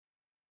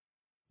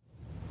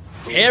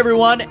Hey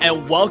everyone,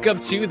 and welcome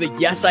to the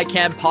Yes I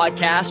Can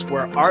podcast,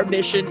 where our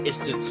mission is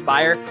to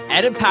inspire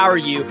and empower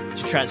you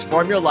to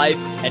transform your life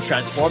and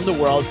transform the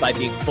world by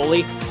being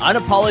fully,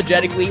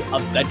 unapologetically,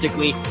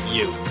 authentically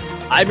you.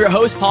 I'm your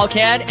host, Paul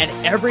Can,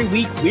 and every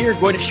week we are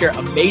going to share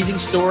amazing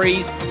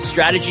stories,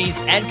 strategies,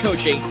 and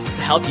coaching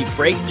to help you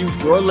break through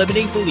your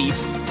limiting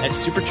beliefs and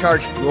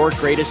supercharge your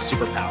greatest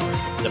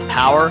superpower, the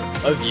power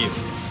of you.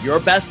 Your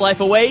best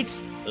life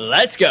awaits.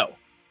 Let's go.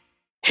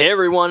 Hey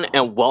everyone,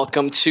 and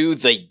welcome to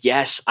the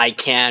Yes I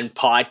Can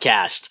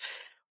podcast.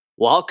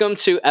 Welcome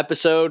to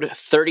episode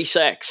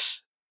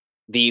 36,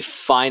 the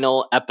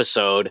final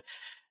episode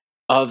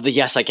of the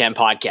Yes I Can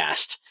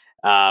podcast.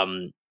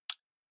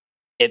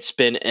 It's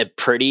been a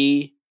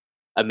pretty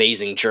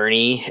amazing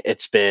journey.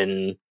 It's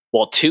been,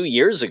 2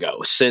 years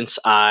ago since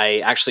I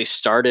actually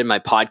started my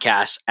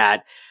podcast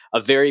at a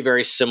very,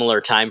 very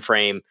similar time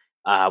frame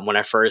when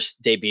I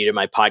first debuted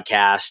my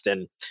podcast,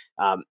 and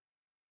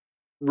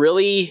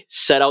really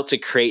set out to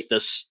create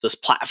this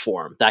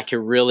platform that could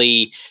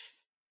really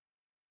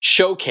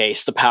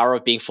showcase the power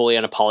of being fully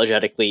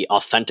unapologetically,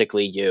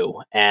 authentically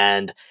you.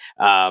 And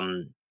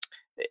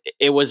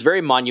it was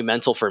very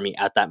monumental for me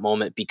at that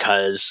moment,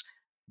 because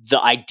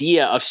the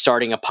idea of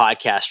starting a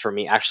podcast for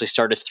me actually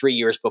started 3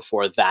 years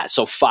before that.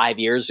 So 5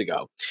 years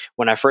ago,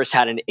 when I first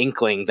had an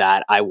inkling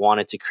that I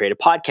wanted to create a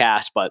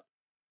podcast, but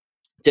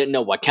didn't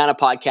know what kind of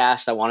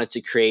podcast I wanted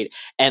to create.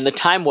 And the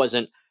time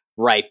wasn't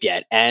ripe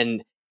yet.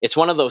 And it's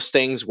one of those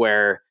things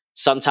where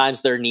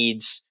sometimes there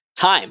needs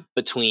time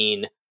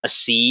between a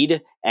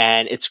seed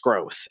and its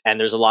growth. And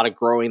there's a lot of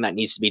growing that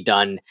needs to be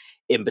done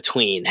in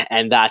between.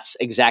 And that's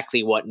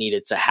exactly what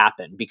needed to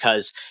happen,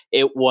 because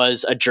it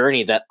was a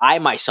journey that I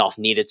myself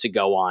needed to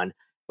go on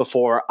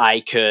before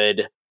I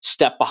could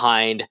step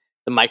behind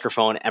the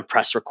microphone and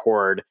press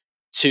record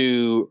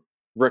to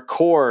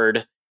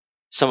record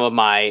some of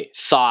my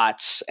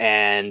thoughts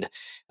and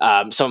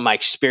some of my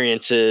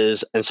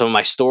experiences and some of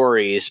my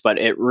stories. But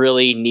it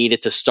really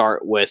needed to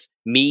start with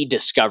me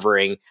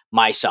discovering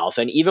myself.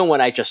 And even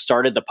when I just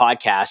started the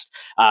podcast,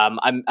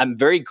 I'm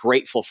very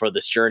grateful for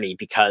this journey,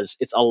 because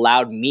it's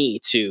allowed me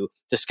to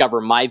discover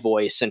my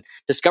voice and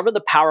discover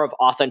the power of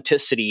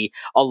authenticity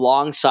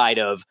alongside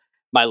of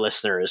my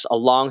listeners,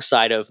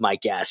 alongside of my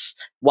guests,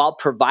 while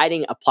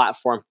providing a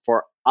platform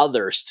for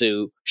others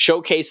to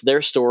showcase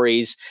their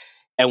stories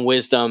and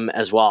wisdom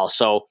as well.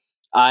 So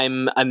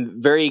I'm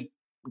very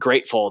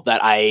grateful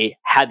that I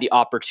had the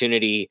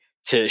opportunity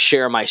to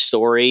share my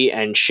story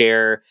and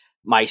share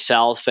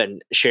myself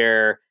and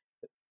share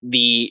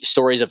the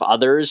stories of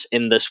others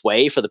in this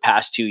way for the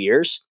past 2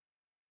 years.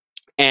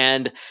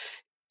 And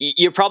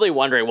you're probably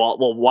wondering,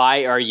 well,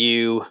 why are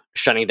you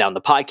shutting down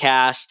the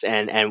podcast,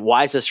 and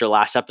why is this your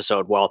last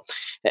episode? Well,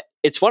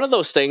 it's one of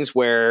those things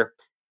where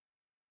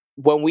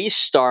when we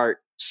start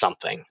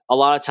something, a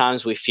lot of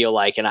times we feel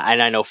like, and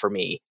I know for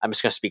me, I'm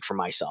just going to speak for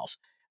myself.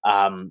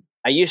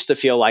 I used to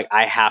feel like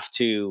I have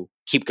to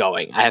keep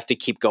going. I have to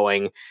keep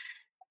going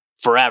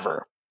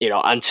forever,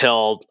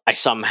 until I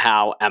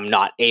somehow am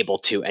not able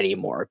to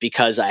anymore,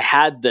 because I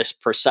had this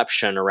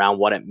perception around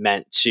what it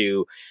meant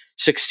to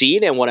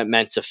succeed and what it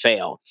meant to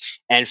fail.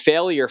 And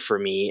failure for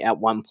me at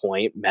one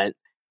point meant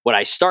when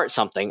I start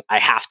something, I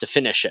have to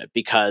finish it,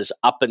 because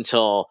up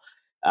until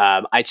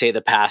I'd say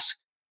the past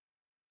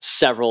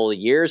several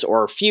years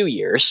or a few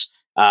years,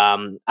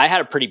 I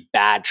had a pretty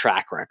bad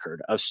track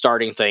record of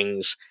starting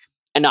things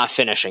and not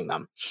finishing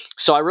them.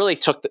 So I really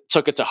took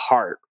it to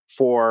heart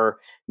for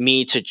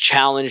me to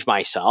challenge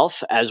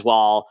myself, as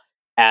well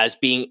as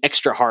being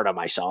extra hard on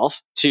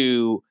myself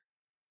to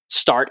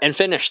start and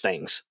finish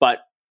things.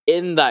 But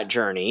in that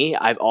journey,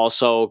 I've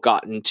also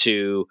gotten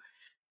to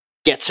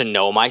get to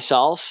know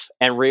myself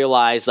and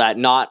realize that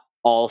not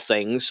all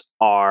things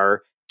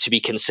are to be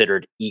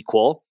considered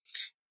equal.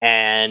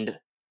 And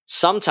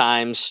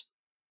sometimes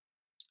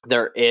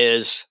there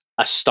is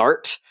a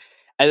start,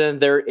 and then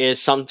there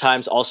is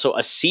sometimes also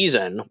a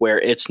season where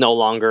it's no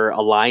longer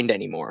aligned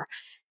anymore.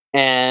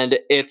 And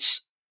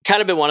it's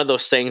kind of been one of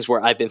those things where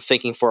I've been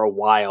thinking for a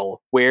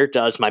while, where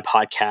does my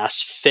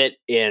podcast fit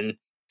in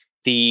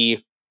the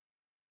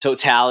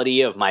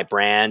totality of my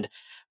brand,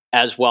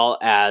 as well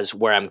as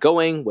where I'm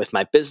going with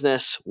my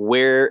business?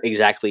 Where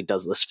exactly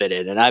does this fit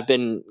in? And I've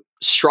been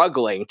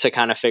struggling to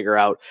kind of figure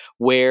out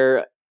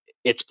where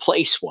its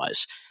place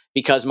was,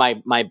 because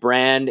my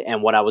brand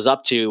and what I was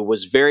up to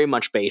was very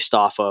much based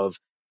off of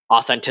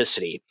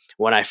authenticity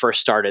when I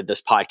first started this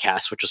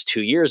podcast, which was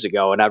 2 years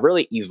ago. And I've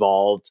really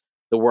evolved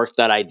the work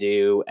that I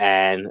do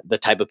and the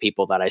type of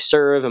people that I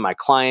serve and my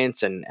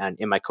clients and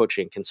in my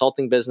coaching and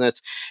consulting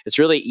business. It's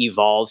really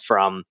evolved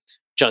from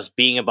just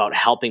being about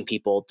helping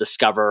people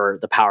discover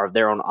the power of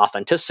their own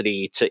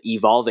authenticity to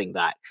evolving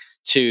that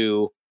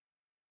to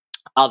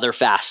other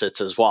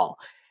facets as well.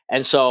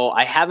 And so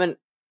I haven't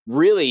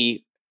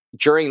really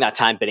during that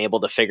time been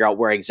able to figure out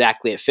where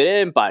exactly it fit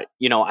in, but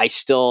I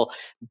still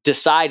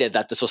decided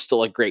that this was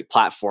still a great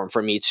platform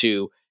for me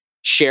to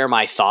share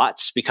my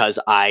thoughts, because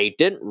I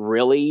didn't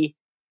really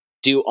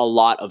do a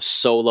lot of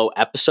solo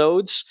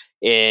episodes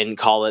in,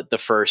 call it, the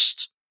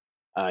first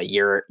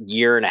year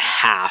and a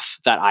half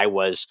that I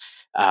was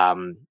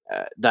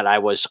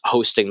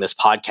hosting this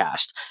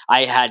podcast.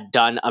 I had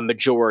done a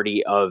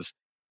majority of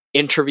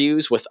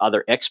interviews with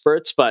other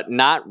experts, but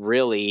not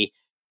really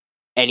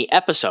any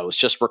episodes,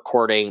 just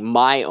recording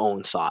my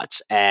own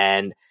thoughts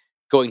and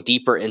going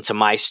deeper into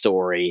my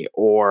story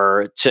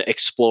or to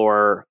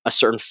explore a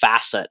certain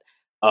facet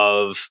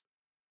of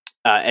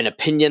an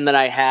opinion that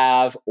I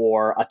have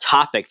or a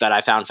topic that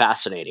I found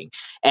fascinating.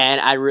 And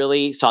I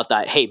really thought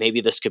that, hey,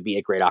 maybe this could be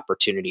a great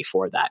opportunity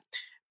for that.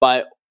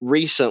 But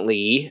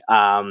recently,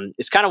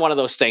 it's kind of one of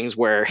those things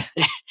where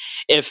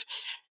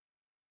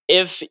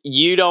if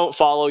you don't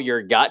follow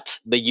your gut,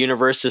 the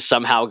universe is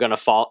somehow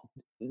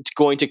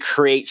going to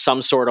create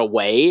some sort of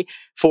way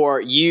for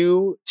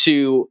you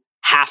to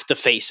have to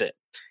face it,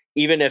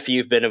 even if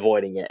you've been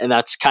avoiding it. And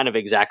that's kind of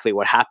exactly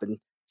what happened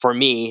for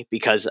me,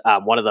 because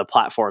one of the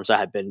platforms that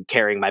had been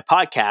carrying my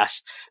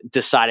podcast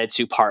decided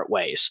to part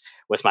ways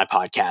with my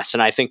podcast.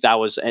 And I think that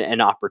was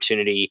an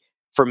opportunity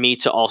for me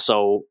to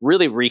also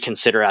really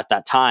reconsider at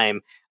that time,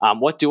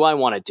 what do I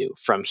want to do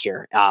from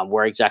here?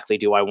 Where exactly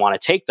do I want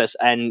to take this?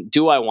 And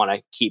do I want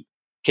to keep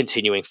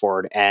continuing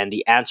forward? And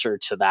the answer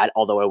to that,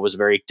 although it was a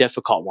very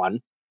difficult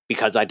one,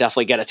 because I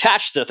definitely get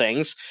attached to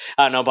things.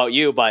 I don't know about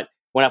you, but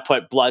when I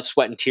put blood,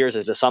 sweat, and tears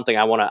into something,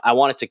 I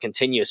want it to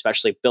continue,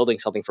 especially building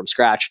something from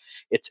scratch.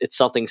 It's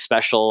something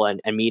special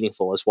and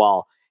meaningful as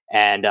well.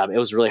 And it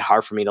was really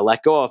hard for me to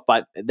let go of,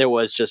 but there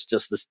was just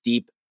this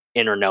deep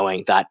inner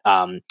knowing that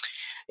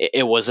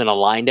it wasn't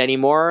aligned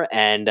anymore,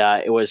 and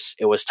it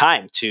was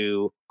time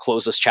to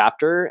close this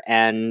chapter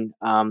and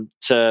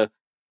to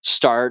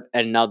start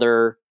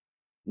another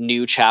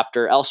new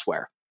chapter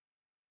elsewhere.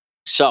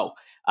 So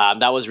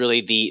that was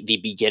really the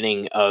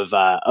beginning of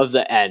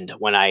the end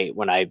when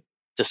I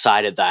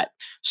decided that.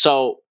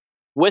 So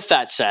with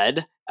that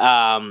said,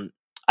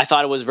 I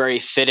thought it was very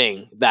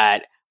fitting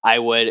that I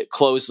would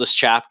close this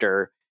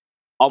chapter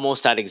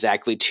almost at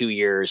exactly 2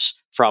 years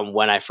from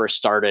when I first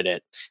started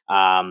it,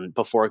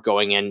 before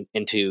going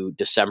into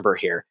December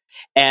here.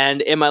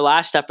 And in my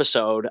last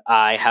episode,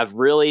 I have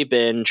really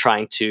been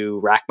trying to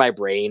rack my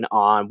brain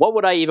on what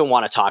would I even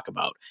want to talk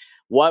about?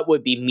 What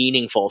would be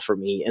meaningful for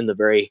me in the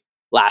very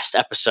last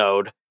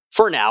episode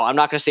for now? I'm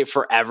not going to say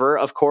forever,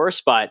 of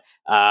course, but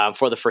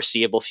for the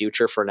foreseeable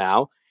future for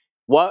now.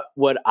 What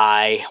would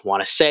I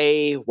want to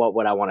say? What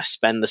would I want to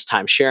spend this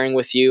time sharing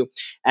with you?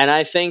 And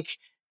I think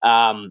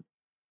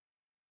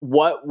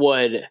what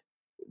would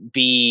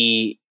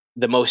be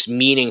the most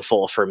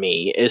meaningful for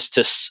me is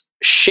to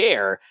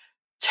share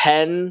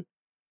 10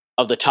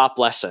 of the top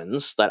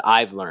lessons that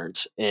I've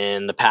learned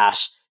in the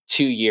past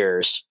 2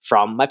 years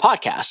from my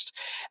podcast.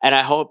 And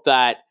I hope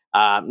that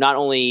not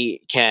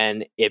only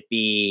can it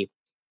be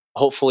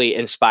hopefully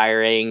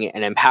inspiring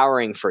and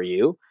empowering for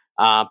you,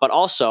 but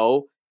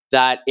also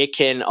that it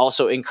can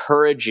also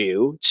encourage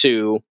you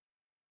to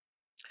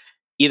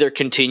either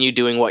continue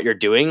doing what you're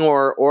doing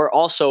or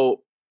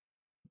also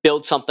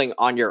build something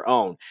on your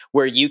own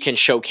where you can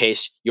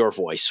showcase your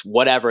voice,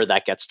 whatever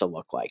that gets to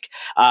look like.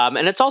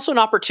 And it's also an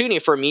opportunity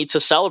for me to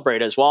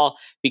celebrate as well,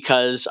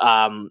 because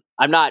I'm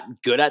not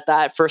good at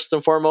that, first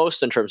and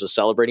foremost, in terms of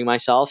celebrating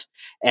myself.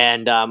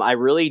 And I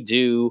really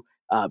do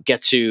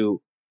get to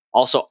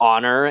also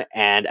honor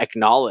and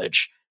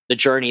acknowledge the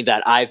journey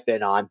that I've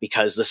been on,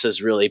 because this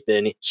has really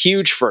been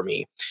huge for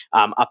me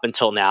up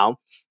until now,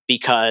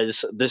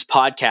 because this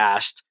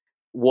podcast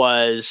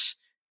was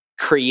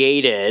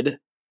created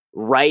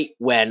right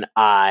when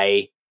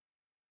I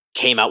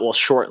came out, well,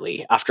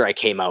 shortly after I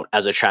came out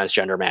as a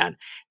transgender man.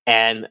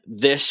 And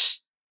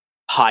this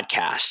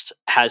podcast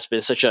has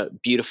been such a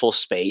beautiful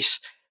space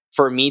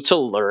for me to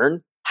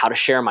learn how to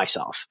share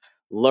myself,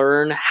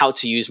 learn how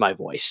to use my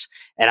voice.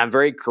 And I'm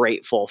very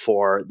grateful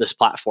for this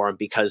platform,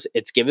 because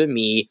it's given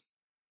me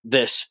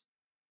this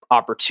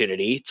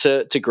opportunity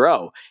to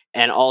grow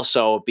and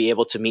also be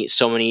able to meet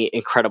so many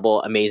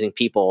incredible, amazing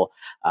people,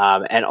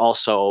 and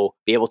also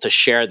be able to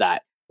share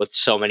that with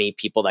so many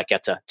people that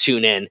get to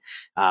tune in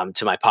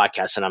to my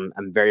podcast. And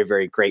I'm very,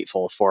 very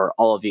grateful for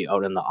all of you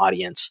out in the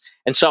audience.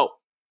 And so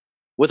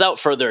without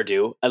further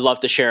ado, I'd love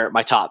to share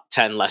my top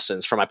 10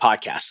 lessons from my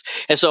podcast.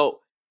 And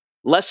so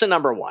lesson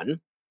number 1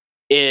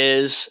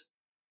 is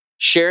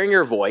sharing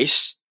your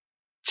voice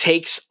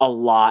takes a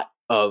lot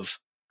of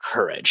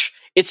courage.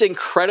 It's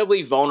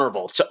incredibly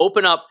vulnerable to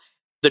open up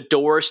the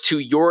doors to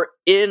your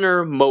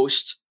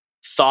innermost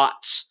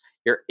thoughts,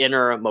 your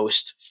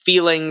innermost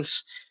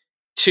feelings,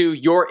 to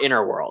your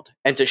inner world,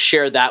 and to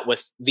share that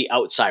with the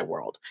outside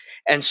world.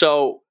 And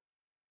so,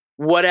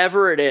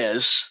 whatever it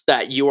is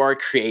that you are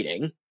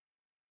creating,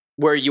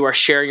 where you are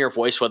sharing your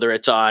voice, whether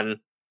it's on,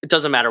 it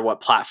doesn't matter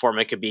what platform,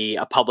 it could be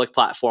a public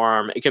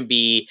platform, it can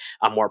be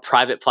a more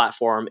private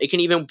platform, it can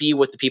even be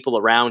with the people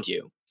around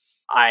you.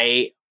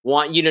 I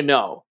want you to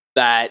know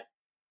that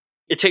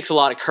it takes a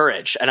lot of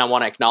courage, and I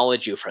want to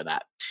acknowledge you for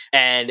that.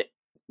 And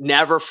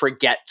never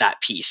forget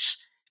that piece,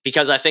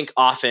 because I think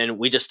often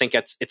we just think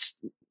it's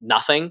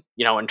nothing,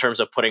 in terms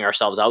of putting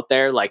ourselves out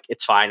there. Like,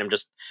 it's fine, I'm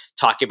just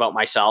talking about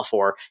myself,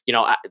 or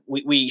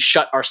we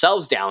shut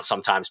ourselves down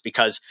sometimes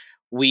because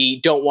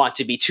we don't want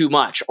to be too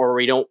much, or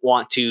we don't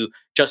want to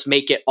just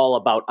make it all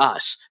about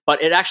us.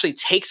 But it actually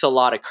takes a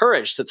lot of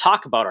courage to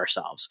talk about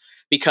ourselves,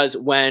 because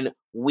when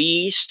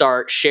we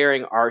start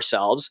sharing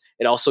ourselves,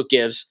 it also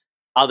gives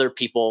other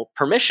people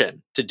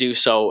permission to do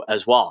so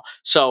as well.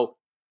 So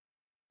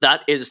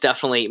that is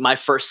definitely my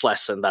first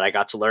lesson that I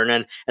got to learn.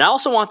 And I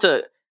also want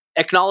to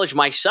acknowledge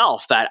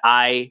myself that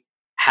I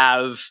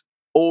have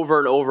over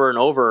and over and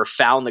over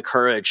found the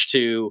courage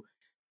to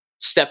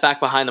step back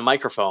behind the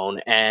microphone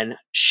and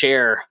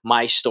share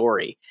my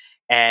story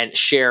and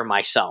share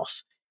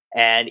myself.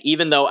 And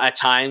even though at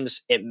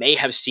times it may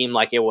have seemed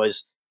like it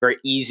was very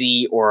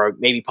easy or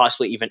maybe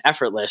possibly even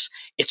effortless,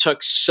 it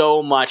took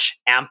so much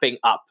amping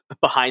up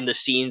behind the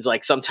scenes,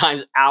 like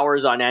sometimes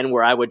hours on end,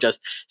 where I would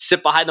just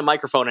sit behind the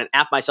microphone and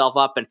amp myself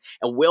up and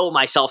will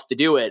myself to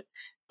do it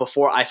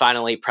before I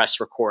finally press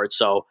record.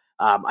 So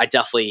I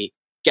definitely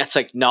get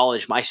to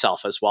acknowledge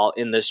myself as well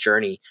in this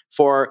journey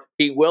for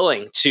being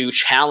willing to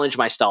challenge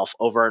myself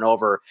over and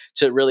over,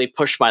 to really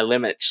push my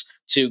limits,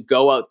 to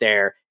go out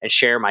there and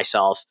share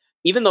myself,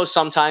 even though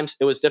sometimes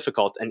it was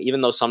difficult, and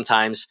even though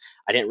sometimes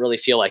I didn't really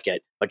feel like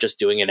it, but just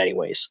doing it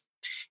anyways.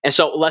 And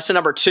so lesson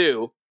number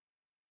 2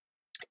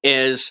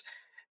 is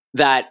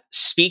that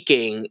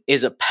speaking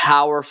is a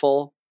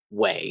powerful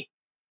way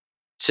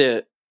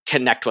to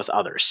connect with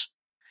others.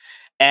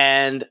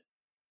 And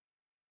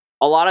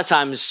a lot of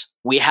times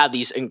we have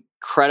these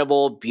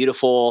incredible,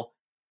 beautiful,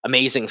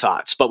 amazing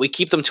thoughts, but we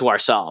keep them to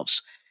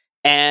ourselves.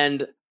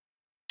 And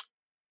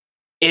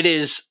it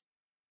is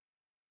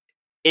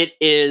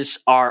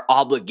our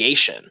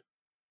obligation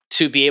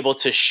to be able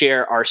to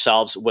share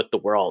ourselves with the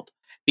world,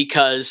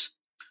 because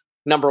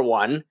number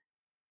one,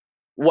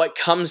 what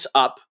comes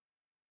up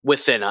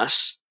within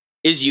us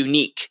is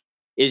unique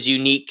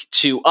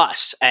to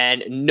us,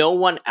 and no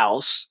one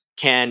else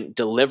can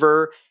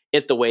deliver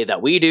it the way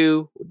that we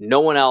do. No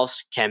one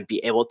else can be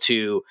able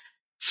to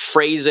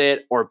phrase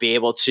it or be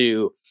able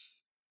to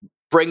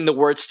bring the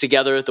words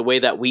together the way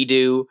that we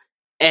do.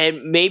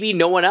 And maybe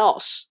no one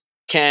else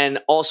can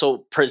also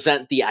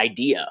present the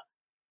idea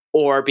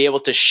or be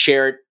able to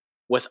share it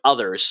with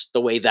others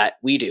the way that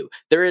we do.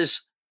 There is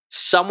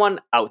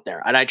someone out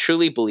there, and I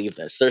truly believe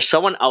this, there's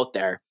someone out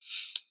there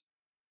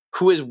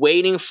who is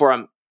waiting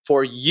for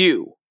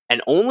you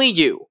and only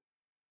you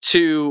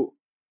to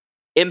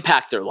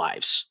impact their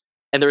lives.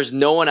 And there's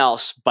no one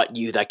else but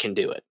you that can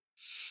do it.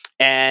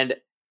 And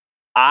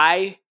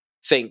I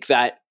think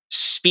that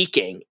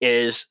speaking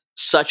is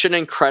such an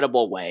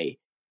incredible way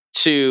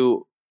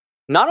to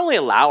not only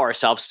allow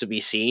ourselves to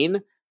be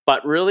seen,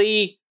 but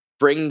really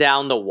bring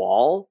down the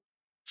wall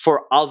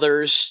for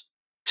others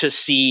to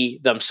see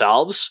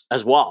themselves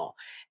as well.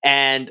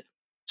 And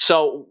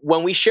so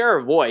when we share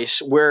our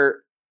voice, we're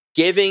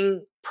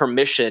giving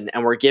permission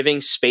and we're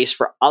giving space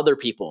for other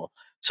people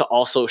to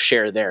also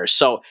share theirs.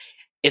 So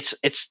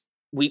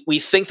we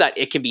think that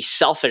it can be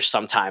selfish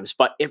sometimes,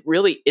 but it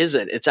really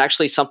isn't. It's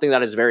actually something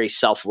that is very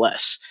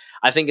selfless.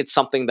 I think it's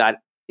something that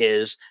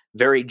is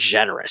very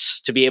generous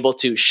to be able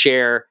to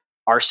share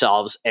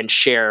ourselves and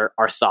share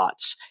our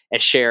thoughts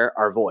and share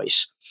our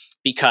voice,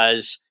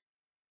 because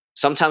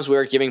sometimes we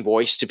are giving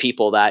voice to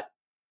people that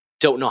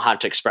don't know how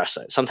to express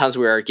it. Sometimes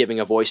we are giving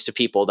a voice to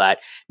people that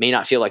may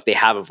not feel like they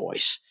have a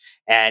voice.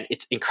 And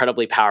it's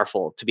incredibly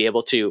powerful to be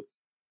able to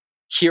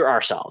hear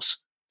ourselves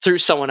through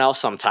someone else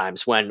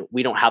sometimes when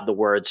we don't have the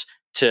words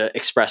to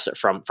express it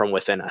from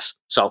within us.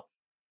 So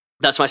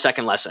that's my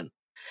second lesson.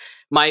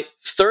 My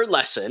third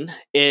lesson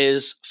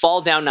is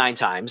fall down 9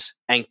 times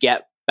and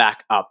get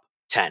back up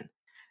 10.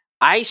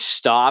 I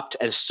stopped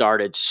and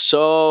started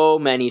so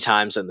many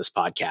times in this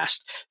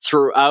podcast.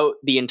 Throughout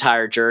the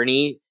entire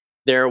journey,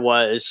 there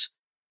was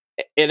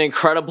an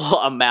incredible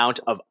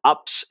amount of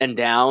ups and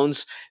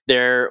downs.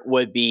 There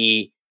would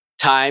be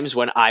times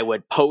when I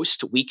would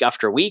post week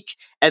after week,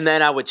 and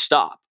then I would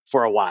stop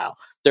for a while.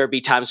 There'd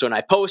be times when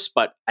I post,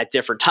 but at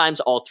different times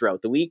all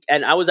throughout the week.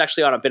 And I was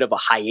actually on a bit of a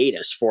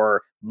hiatus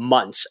for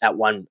months at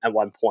one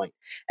point.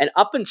 And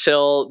up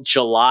until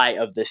July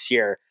of this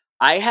year,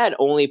 I had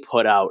only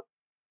put out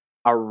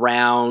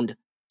around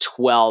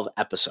 12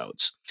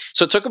 episodes.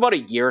 So it took about a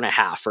year and a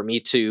half for me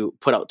to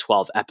put out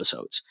 12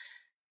 episodes.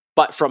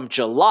 But from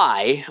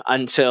July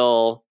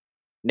until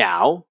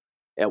now,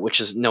 which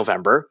is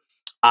November,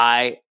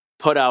 I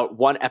put out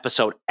 1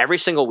 episode every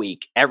single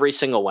week, every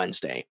single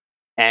Wednesday.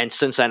 And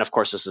since then, of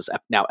course, this is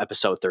now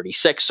episode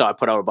 36. So I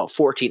put out about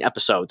 14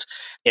 episodes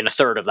in a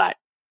third of that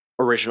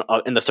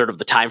in the third of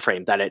the time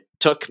frame that it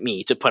took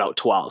me to put out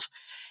 12.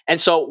 And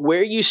so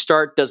where you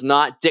start does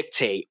not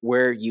dictate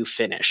where you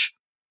finish.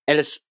 And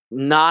it's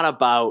not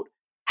about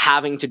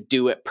having to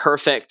do it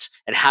perfect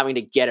and having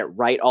to get it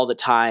right all the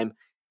time.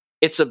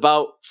 It's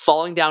about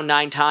falling down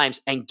 9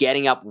 times and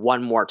getting up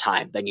 1 more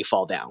time than you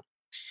fall down.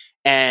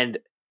 And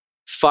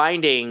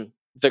finding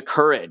the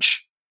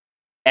courage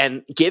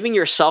and giving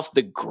yourself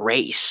the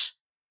grace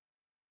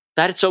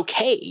that it's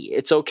okay.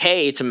 It's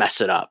okay to mess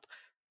it up.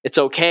 It's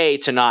okay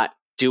to not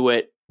do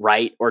it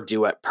right or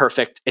do it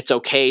perfect. It's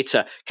okay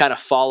to kind of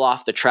fall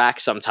off the track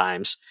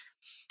sometimes.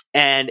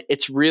 And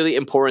it's really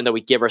important that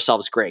we give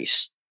ourselves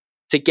grace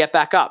to get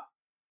back up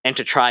and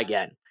to try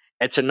again,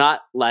 and to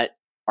not let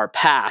our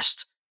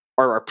past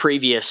or our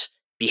previous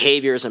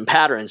behaviors and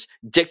patterns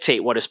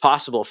dictate what is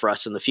possible for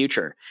us in the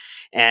future.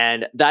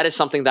 And that is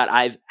something that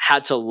I've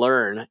had to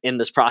learn in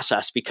this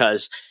process,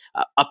 because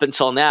up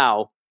until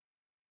now,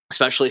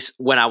 especially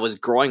when I was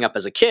growing up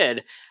as a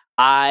kid,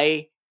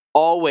 I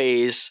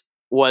always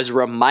was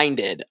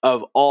reminded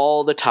of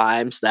all the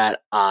times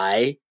that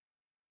I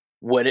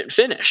wouldn't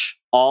finish,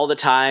 all the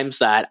times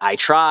that I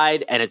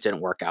tried and it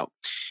didn't work out.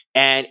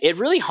 And it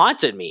really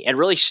haunted me. It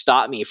really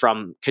stopped me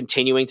from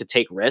continuing to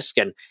take risk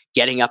and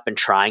getting up and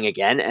trying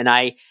again. And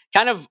I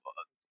kind of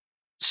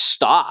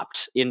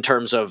stopped in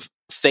terms of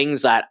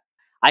things that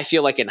I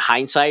feel like in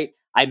hindsight,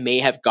 I may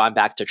have gone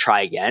back to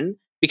try again,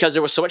 because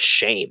there was so much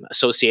shame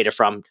associated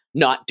from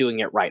not doing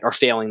it right or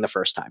failing the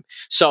first time.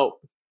 So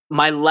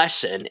my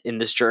lesson in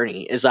this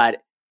journey is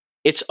that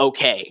it's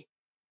okay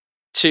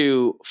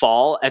to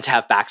fall and to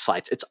have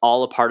backslides. It's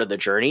all a part of the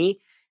journey.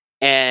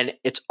 And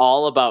it's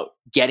all about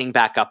getting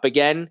back up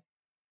again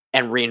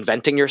and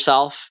reinventing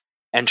yourself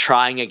and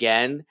trying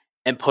again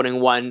and putting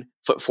one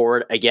foot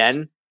forward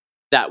again,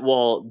 that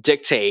will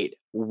dictate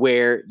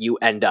where you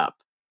end up.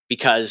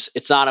 Because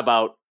it's not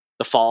about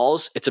the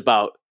falls, it's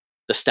about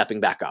the stepping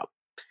back up.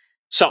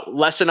 So,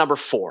 lesson number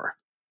 4.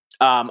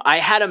 I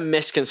had a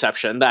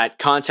misconception that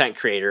content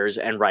creators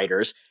and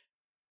writers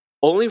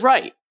only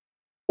write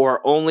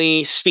or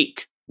only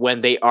speak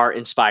when they are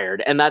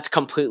inspired. And that's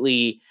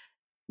completely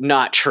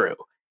not true.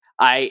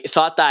 I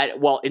thought that,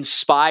 well,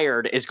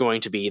 inspired is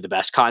going to be the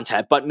best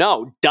content, but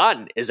no,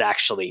 done is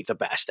actually the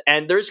best.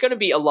 And there's going to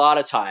be a lot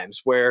of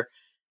times where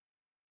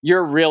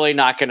you're really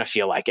not going to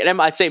feel like it.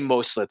 And I'd say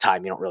most of the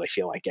time you don't really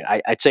feel like it.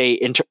 I'd say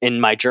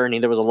in my journey,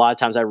 there was a lot of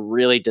times I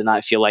really did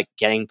not feel like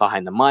getting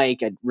behind the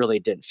mic. I really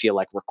didn't feel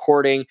like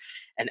recording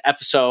an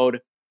episode.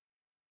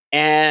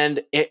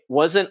 And it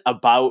wasn't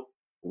about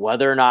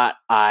whether or not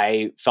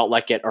I felt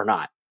like it or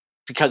not,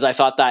 because I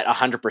thought that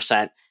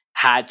 100%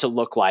 had to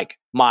look like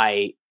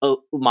my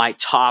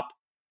top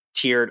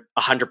tiered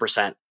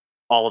 100%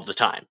 all of the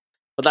time.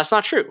 But that's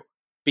not true,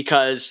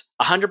 because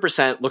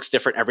 100% looks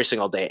different every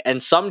single day.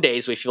 And some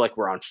days we feel like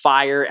we're on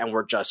fire and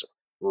we're just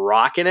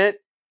rocking it,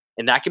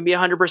 and that can be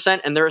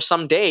 100%. And there are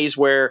some days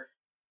where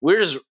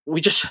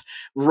we just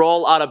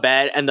roll out of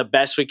bed and the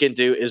best we can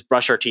do is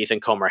brush our teeth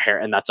and comb our hair,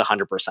 and that's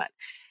 100%.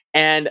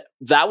 And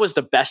that was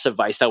the best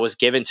advice that was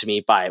given to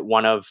me by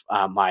one of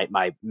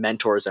my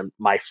mentors and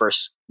my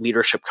first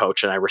leadership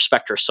coach. And I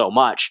respect her so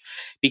much,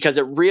 because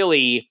it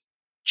really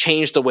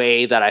changed the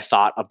way that I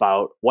thought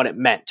about what it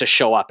meant to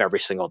show up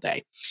every single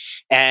day.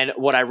 And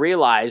what I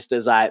realized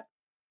is that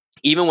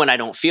even when I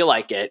don't feel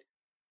like it,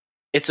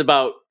 it's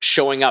about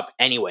showing up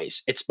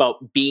anyways. It's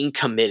about being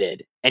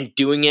committed and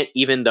doing it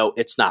even though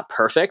it's not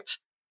perfect,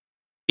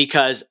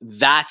 because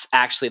that's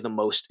actually the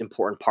most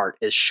important part,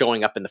 is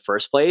showing up in the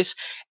first place.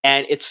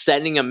 And it's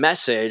sending a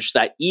message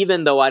that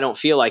even though I don't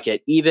feel like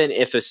it, even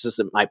if this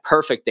isn't my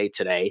perfect day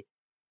today,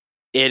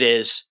 it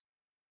is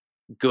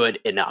good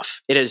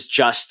enough. It is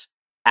just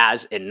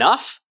as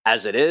enough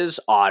as it is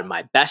on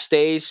my best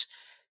days,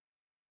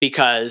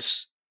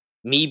 because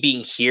me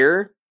being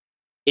here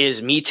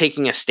is me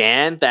taking a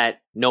stand that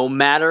no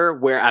matter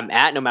where I'm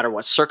at, no matter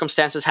what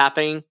circumstances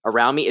happening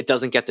around me, it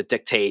doesn't get to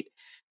dictate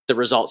the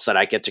results that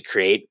I get to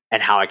create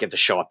and how I get to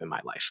show up in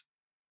my life.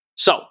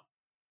 So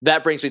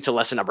that brings me to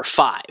lesson number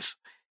 5,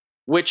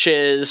 which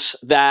is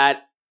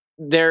that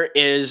there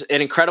is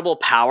an incredible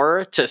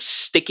power to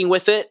sticking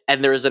with it,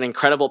 and there is an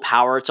incredible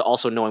power to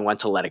also knowing when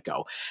to let it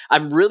go.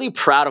 I'm really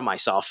proud of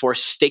myself for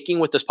sticking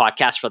with this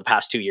podcast for the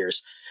past 2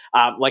 years.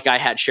 Like I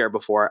had shared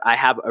before, I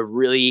have a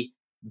really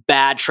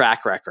bad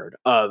track record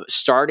of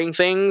starting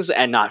things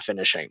and not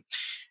finishing.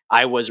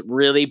 I was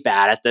really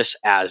bad at this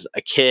as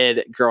a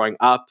kid growing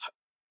up,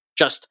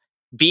 just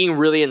being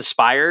really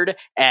inspired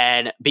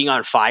and being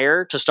on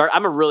fire to start.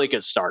 I'm a really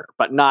good starter,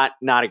 but not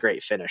a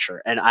great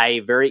finisher. And I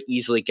very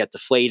easily get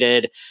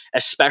deflated,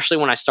 especially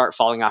when I start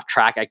falling off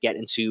track. I get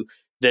into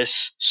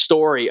this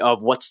story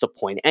of what's the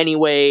point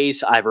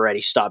anyways? I've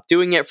already stopped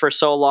doing it for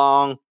so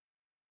long.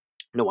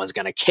 No one's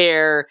going to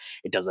care.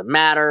 It doesn't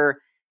matter.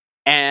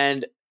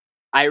 And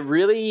I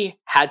really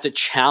had to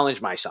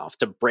challenge myself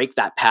to break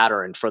that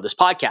pattern for this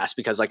podcast,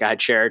 because like I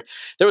had shared,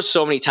 there was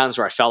so many times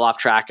where I fell off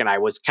track and I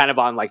was kind of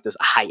on like this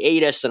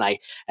hiatus, and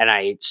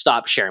I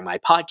stopped sharing my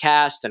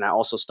podcast, and I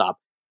also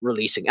stopped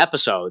releasing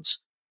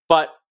episodes.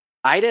 But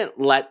I didn't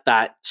let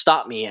that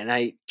stop me, and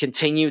I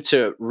continue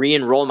to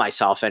re-enroll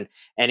myself and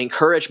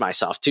encourage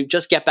myself to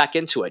just get back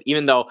into it,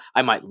 even though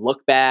I might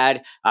look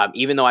bad,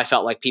 even though I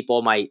felt like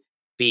people might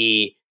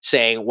be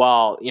saying,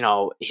 well,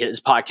 his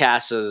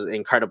podcast is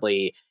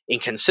incredibly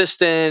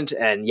inconsistent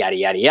and yada,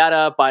 yada,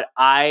 yada. But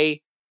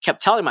I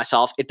kept telling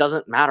myself, it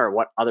doesn't matter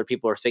what other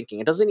people are thinking.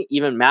 It doesn't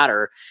even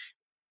matter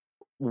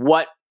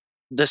what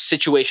the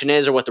situation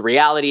is or what the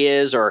reality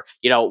is, or,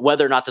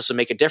 whether or not this will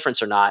make a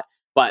difference or not.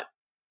 But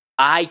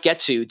I get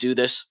to do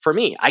this for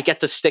me. I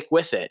get to stick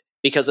with it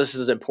because this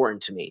is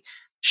important to me.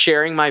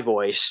 Sharing my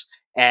voice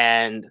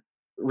and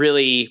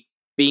really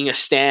being a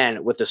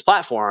stan with this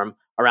platform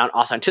around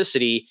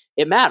authenticity,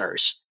 it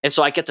matters. And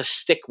so I get to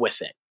stick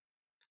with it.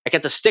 I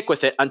get to stick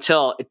with it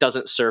until it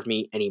doesn't serve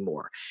me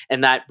anymore.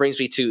 And that brings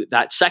me to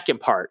that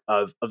second part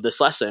of this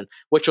lesson,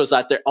 which was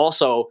that there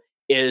also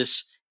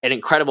is an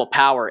incredible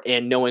power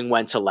in knowing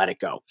when to let it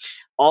go.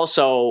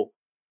 Also,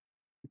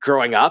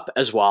 growing up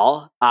as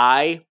well,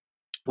 I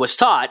was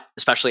taught,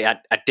 especially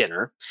at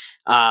dinner,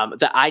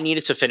 that I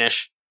needed to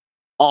finish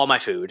all my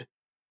food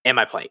in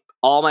my plate,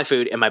 all my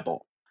food in my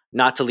bowl,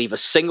 not to leave a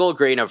single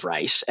grain of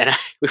rice. And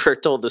we were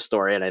told this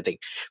story, and I think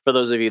for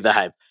those of you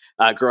that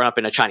have grown up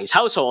in a Chinese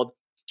household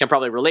can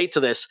probably relate to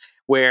this,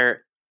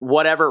 where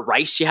whatever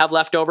rice you have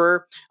left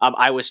over,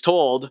 I was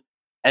told,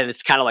 and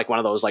it's kind of like one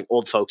of those like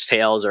old folks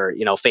tales or,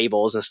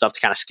 fables and stuff to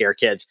kind of scare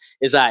kids,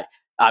 is that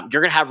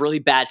you're going to have really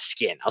bad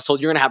skin. I was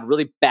told you're going to have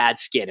really bad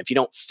skin if you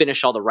don't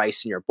finish all the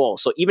rice in your bowl.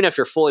 So even if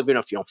you're full, even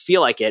if you don't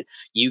feel like it,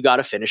 you got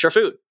to finish your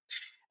food.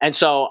 And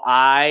so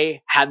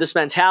I had this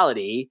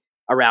mentality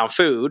around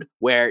food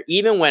where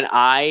even when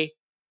I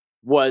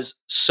was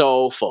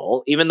so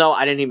full, even though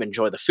I didn't even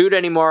enjoy the food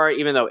anymore,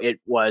 even though it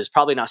was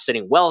probably not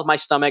sitting well with my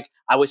stomach,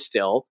 I would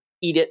still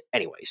eat it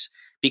anyways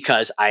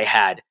because I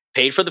had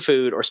paid for the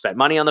food or spent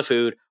money on the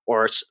food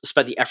or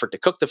spent the effort to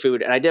cook the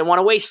food, and I didn't want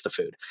to waste the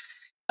food.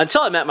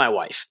 Until I met my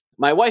wife.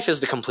 My wife is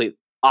the complete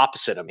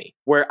opposite of me,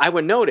 where I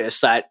would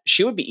notice that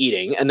she would be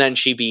eating and then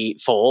she'd be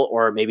full,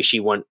 or maybe she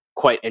wouldn't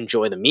quite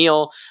enjoy the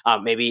meal.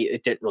 Maybe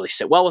it didn't really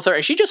sit well with her,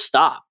 and she just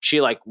stopped. She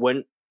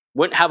wouldn't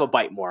have a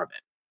bite more of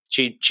it.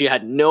 She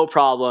had no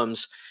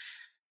problems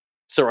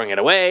throwing it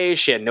away.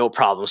 She had no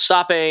problem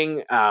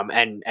stopping,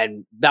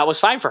 and that was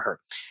fine for her.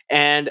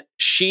 And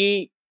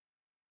she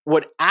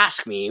would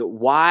ask me,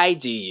 "Why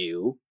do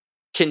you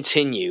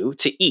continue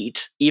to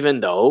eat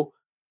even though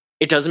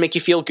it doesn't make you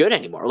feel good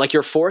anymore? Like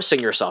you're forcing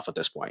yourself at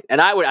this point?"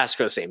 And I would ask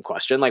her the same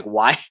question, like,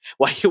 why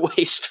do you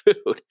waste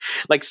food?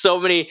 Like so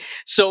many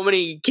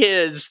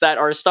kids that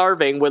are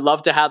starving would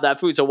love to have that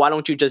food. So why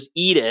don't you just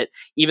eat it,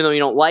 even though you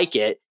don't like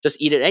it,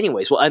 just eat it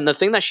anyways? Well, and the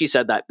thing that she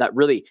said that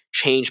really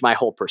changed my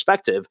whole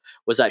perspective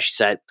was that she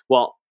said,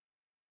 well,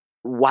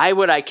 why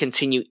would I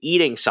continue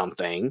eating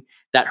something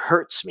that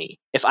hurts me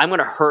if I'm going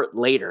to hurt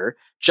later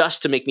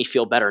just to make me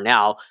feel better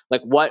now?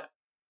 Like what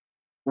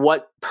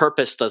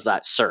purpose does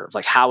that serve?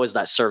 Like, how is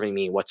that serving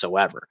me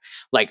whatsoever?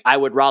 Like, I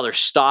would rather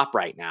stop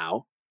right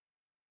now.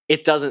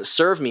 It doesn't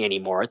serve me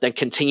anymore than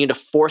continue to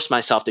force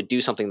myself to do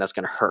something that's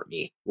going to hurt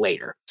me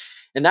later.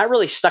 And that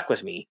really stuck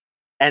with me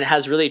and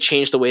has really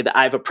changed the way that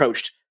I've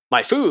approached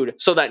my food,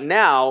 so that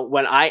now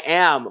when I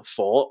am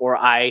full or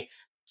I,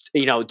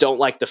 don't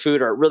like the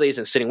food or it really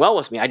isn't sitting well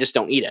with me, I just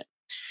don't eat it.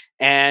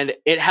 And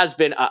it has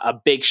been a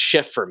big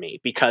shift for me,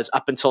 because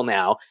up until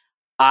now,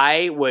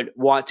 I would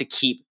want to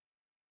keep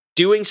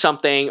doing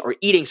something or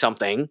eating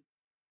something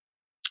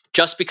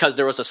just because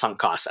there was a sunk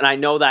cost. And I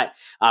know that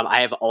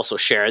I have also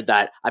shared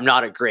that I'm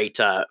not a great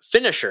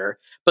finisher,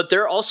 but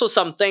there are also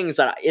some things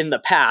that in the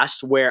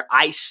past where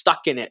I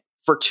stuck in it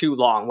for too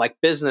long, like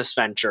business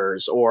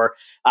ventures or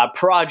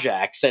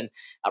projects and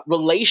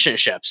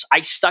relationships.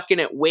 I stuck in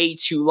it way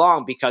too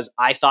long because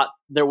I thought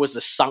there was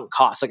a sunk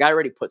cost. Like I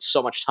already put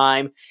so much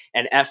time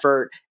and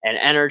effort and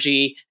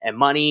energy and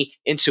money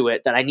into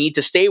it that I need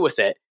to stay with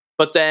it.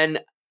 But then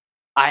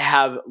I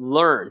have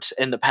learned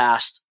in the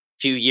past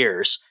few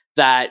years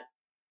that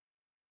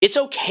it's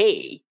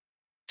okay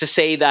to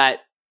say that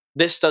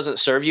this doesn't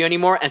serve you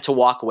anymore and to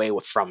walk away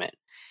from it.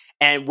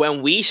 And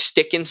when we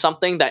stick in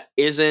something that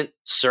isn't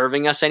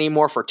serving us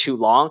anymore for too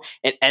long,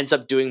 it ends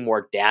up doing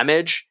more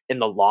damage in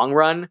the long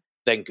run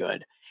than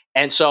good.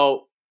 And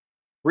so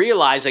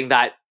realizing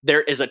that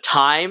there is a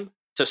time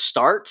to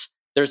start,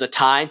 there's a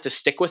time to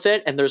stick with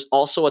it, and there's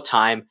also a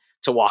time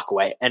to walk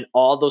away. And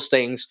all those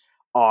things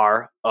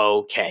are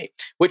okay.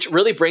 Which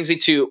really brings me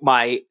to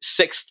my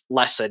sixth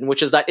lesson,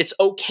 which is that it's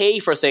okay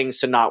for things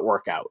to not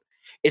work out.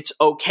 It's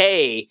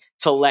okay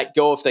to let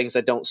go of things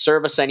that don't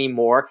serve us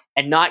anymore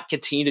and not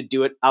continue to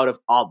do it out of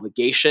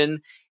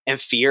obligation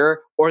and fear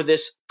or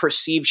this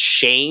perceived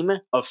shame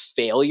of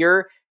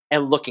failure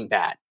and looking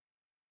bad.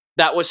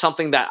 That was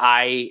something that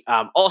I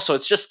also,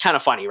 it's just kind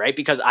of funny, right?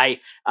 Because I,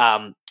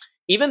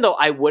 even though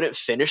I wouldn't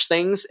finish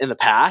things in the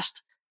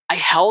past, I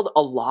held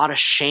a lot of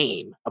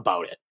shame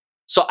about it.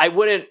 So I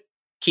wouldn't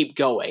keep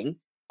going,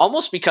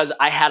 almost because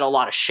I had a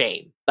lot of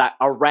shame that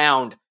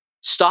around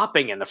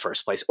stopping in the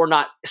first place or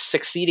not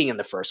succeeding in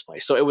the first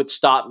place. So it would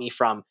stop me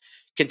from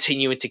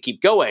continuing to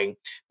keep going.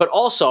 But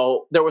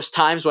also there was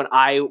times when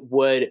I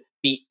would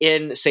be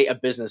in, say, a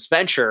business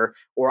venture,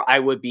 or I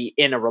would be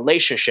in a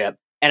relationship,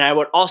 and I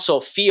would also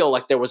feel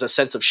like there was a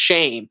sense of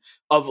shame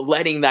of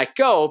letting that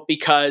go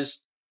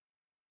because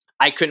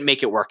I couldn't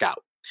make it work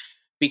out,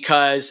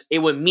 because it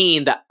would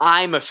mean that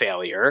I'm a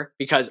failure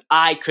because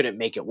I couldn't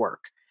make it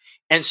work.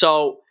 And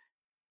so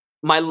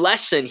my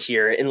lesson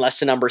here in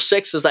lesson number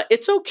 6 is that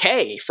it's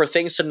okay for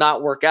things to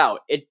not work out.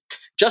 It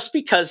just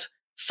because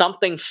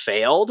something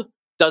failed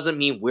doesn't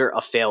mean we're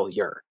a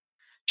failure.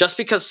 Just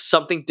because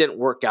something didn't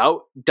work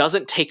out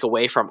doesn't take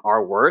away from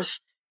our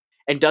worth.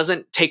 and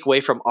doesn't take away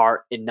from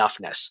our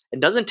enoughness,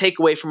 and doesn't take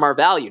away from our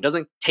value,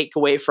 doesn't take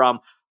away from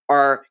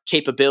our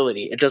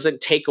capability. It doesn't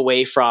take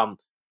away from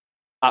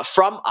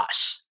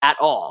us at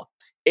all.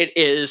 It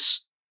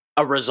is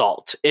a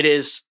result. It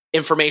is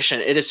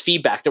information. It is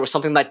feedback. There was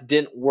something that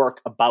didn't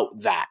work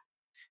about that,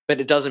 but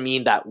it doesn't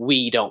mean that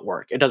we don't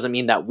work. It doesn't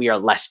mean that we are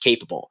less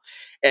capable.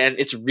 And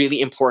it's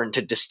really important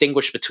to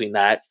distinguish between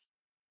that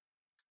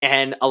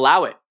and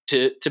allow it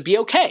to be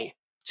okay,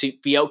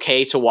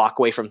 to walk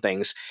away from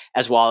things,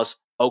 as well as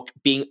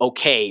being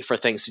okay for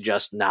things to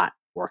just not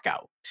work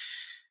out.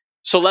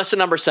 So lesson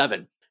number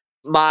 7,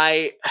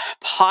 my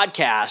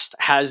podcast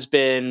has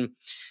been,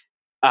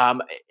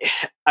 I'm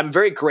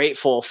very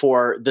grateful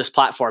for this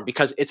platform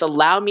because it's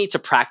allowed me to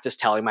practice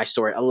telling my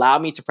story, allow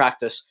me to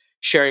practice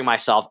sharing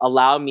myself,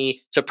 allow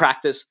me to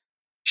practice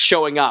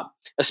showing up,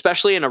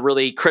 especially in a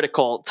really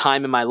critical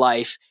time in my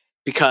life,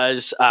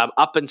 because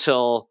up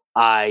until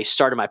I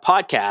started my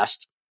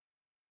podcast,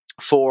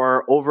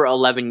 for over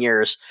 11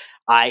 years,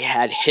 I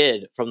had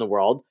hid from the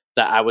world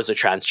that I was a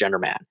transgender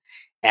man.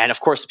 And of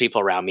course, the people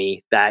around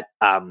me that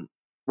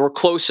were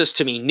closest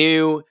to me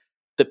knew,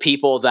 the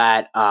people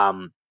that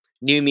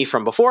knew me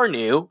from before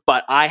knew,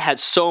 but I had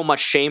so much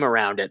shame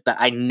around it that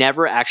I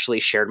never actually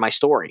shared my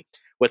story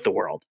with the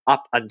world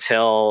up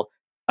until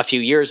a few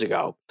years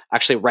ago,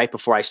 actually right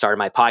before I started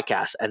my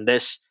podcast. And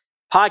this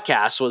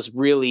podcast was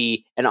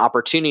really an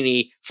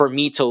opportunity for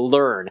me to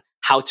learn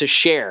how to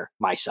share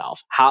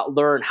myself,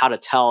 learn how to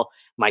tell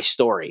my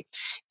story.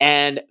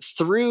 And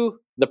through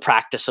the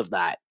practice of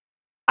that,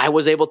 I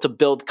was able to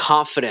build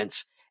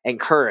confidence and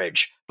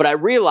courage. But I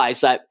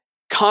realized that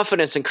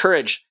confidence and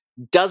courage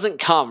doesn't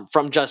come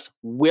from just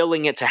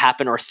willing it to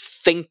happen or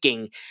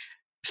thinking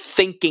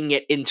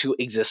it into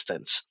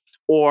existence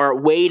or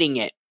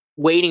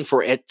waiting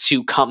for it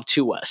to come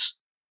to us.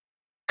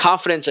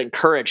 Confidence and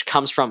courage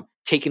comes from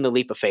taking the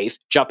leap of faith,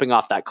 jumping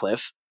off that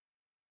cliff,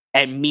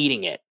 and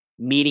meeting it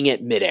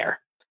midair.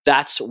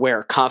 That's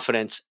where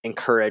confidence and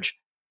courage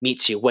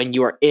meets you, when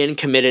you are in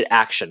committed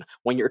action,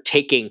 when you're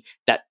taking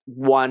that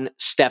one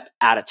step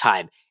at a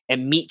time,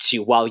 and meets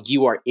you while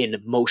you are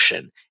in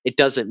motion. It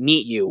doesn't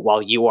meet you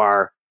while you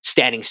are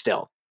standing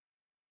still.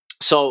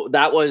 So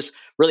that was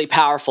really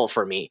powerful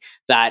for me,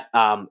 that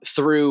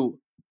through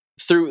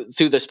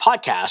this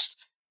podcast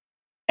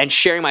and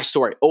sharing my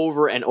story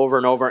over and over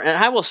and over. And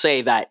I will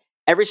say that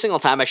every single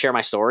time I share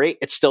my story,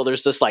 it's still,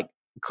 there's this like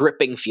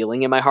gripping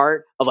feeling in my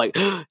heart of like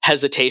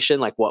hesitation,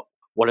 like what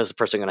is the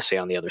person going to say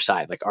on the other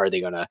side? Like, are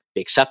they going to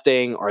be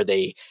accepting? Are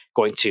they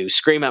going to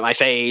scream at my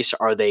face?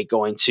 Are they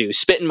going to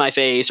spit in my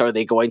face? Are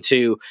they going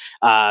to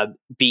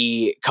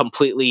be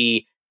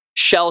completely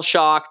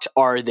shell-shocked?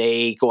 Are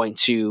they going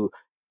to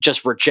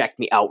just reject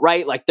me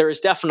outright? Like, there's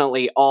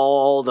definitely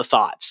all the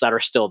thoughts that are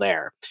still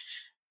there.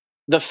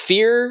 The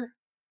fear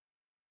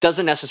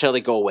doesn't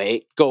necessarily go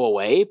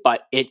away,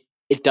 but it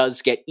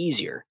does get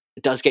easier.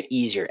 It does get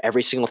easier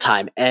every single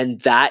time. And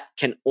that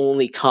can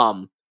only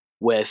come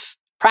with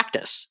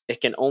practice.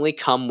 It can only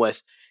come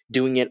with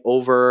doing it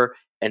over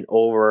and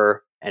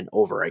over and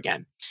over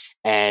again.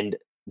 And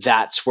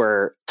that's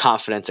where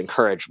confidence and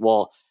courage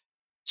will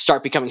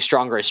start becoming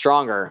stronger and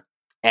stronger.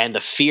 And the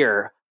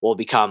fear will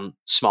become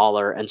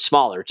smaller and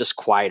smaller, just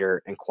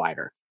quieter and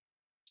quieter.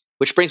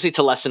 Which brings me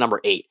to lesson number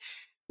 8,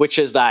 which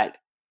is that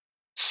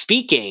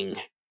speaking,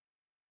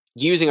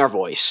 using our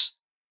voice,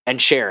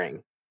 and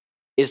sharing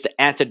is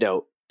the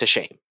antidote to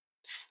shame.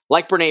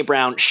 Like Brene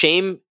Brown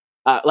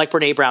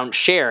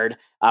shared,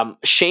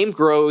 shame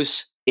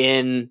grows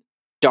in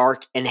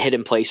dark and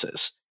hidden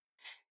places.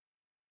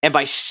 And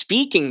by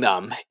speaking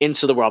them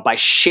into the world, by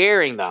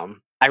sharing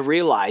them, I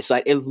realize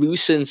that it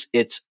loosens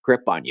its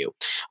grip on you.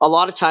 A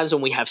lot of times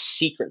when we have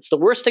secrets, the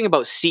worst thing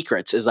about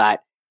secrets is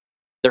that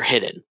they're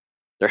hidden.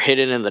 They're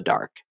hidden in the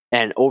dark.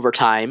 And over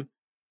time,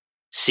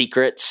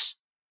 secrets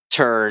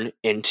turn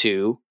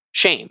into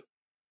shame.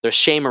 There's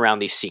shame around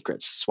these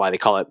secrets. That's why they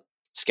call it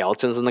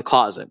skeletons in the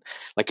closet.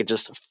 Like, it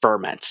just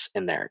ferments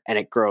in there and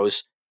it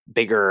grows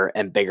bigger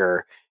and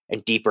bigger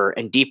and deeper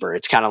and deeper.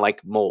 It's kind of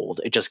like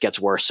mold. It just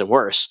gets worse and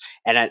worse.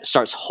 And it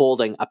starts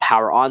holding a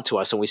power onto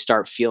us. And we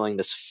start feeling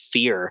this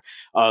fear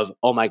of,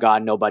 oh my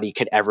God, nobody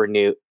could ever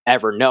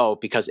know,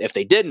 because if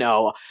they did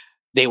know,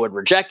 they would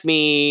reject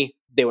me.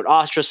 They would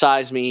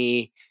ostracize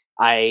me.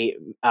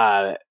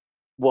 People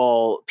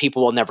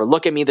will never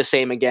look at me the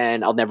same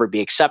again. I'll never be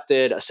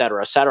accepted, et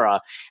cetera, et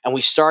cetera. And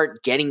we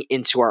start getting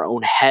into our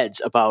own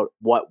heads about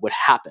what would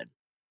happen.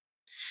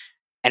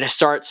 And it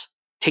starts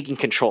taking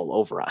control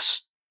over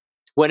us.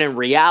 When in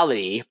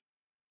reality,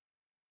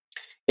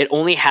 it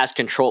only has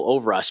control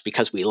over us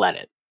because we let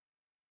it.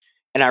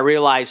 And I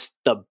realized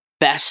the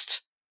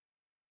best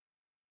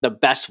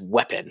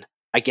weapon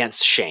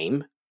against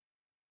shame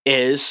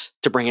is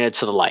to bring it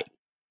into the light.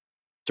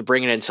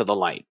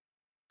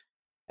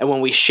 And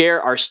when we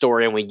share our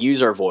story and we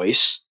use our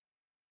voice,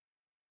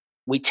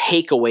 we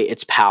take away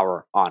its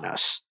power on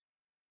us.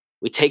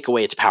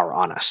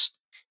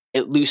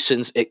 It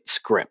loosens its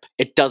grip.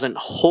 It doesn't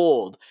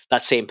hold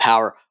that same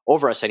power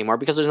over us anymore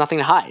because there's nothing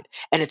to hide.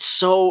 And it's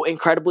so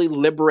incredibly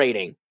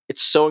liberating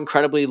It's so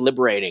incredibly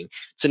liberating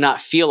to not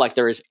feel like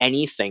there is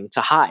anything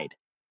to hide,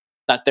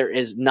 that there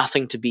is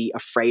nothing to be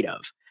afraid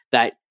of,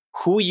 that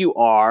who you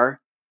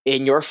are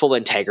in your full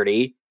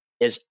integrity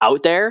is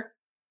out there.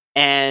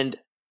 And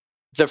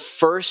the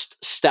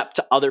first step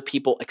to other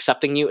people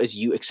accepting you is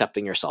you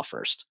accepting yourself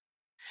first.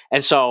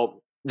 And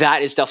so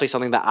that is definitely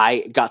something that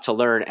I got to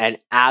learn. And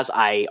as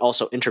I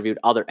also interviewed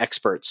other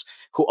experts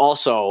who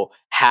also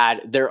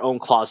had their own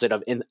closet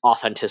of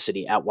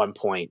inauthenticity at one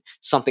point,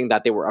 something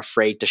that they were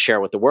afraid to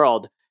share with the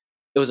world,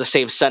 it was the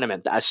same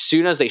sentiment that as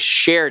soon as they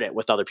shared it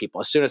with other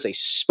people, as soon as they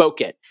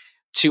spoke it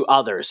to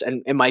others,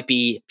 and it might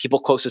be people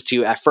closest to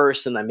you at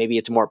first, and then maybe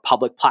it's a more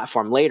public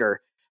platform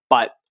later.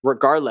 But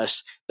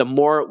regardless, the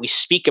more we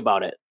speak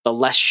about it, the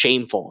less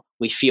shameful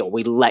we feel.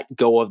 We let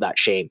go of that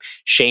shame.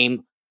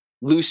 Shame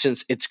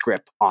loosens its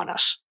grip on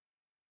us.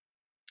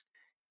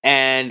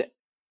 And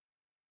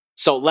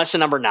so, lesson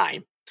number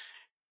 9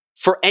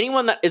 for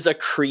anyone that is a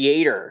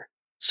creator.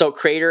 So,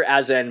 creator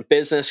as in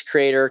business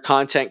creator,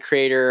 content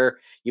creator,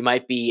 you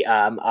might be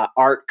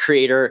art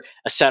creator,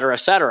 etc.,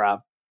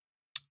 etc.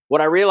 What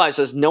I realize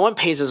is no one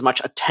pays as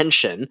much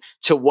attention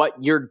to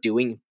what you're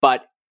doing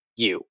but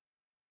you.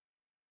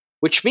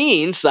 Which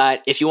means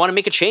that if you want to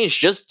make a change,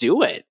 just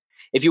do it.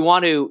 If you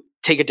want to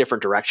take a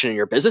different direction in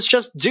your business,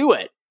 just do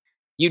it.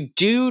 You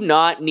do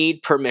not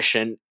need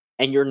permission,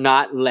 and you're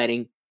not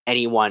letting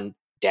anyone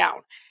down.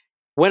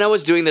 When I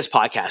was doing this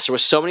podcast, there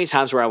was so many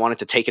times where I wanted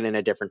to take it in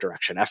a different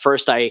direction. At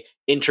first, I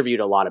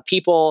interviewed a lot of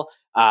people,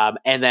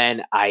 and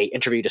then I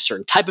interviewed a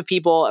certain type of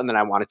people, and then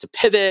I wanted to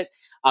pivot.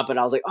 But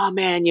I was like, oh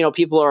man,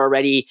 people are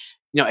already,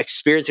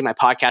 experiencing my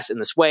podcast in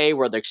this way,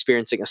 where they're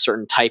experiencing a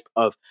certain type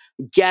of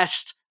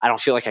guest. I don't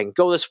feel like I can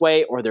go this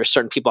way, or there's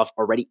certain people I've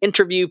already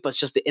interviewed, but it's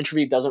just the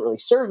interview doesn't really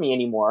serve me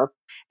anymore.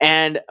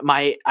 And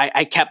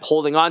I kept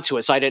holding on to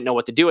it, so I didn't know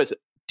what to do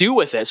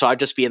with it. So I'd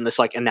just be in this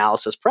like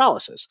analysis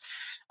paralysis.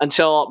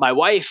 Until my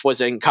wife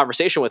was in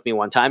conversation with me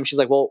one time. She's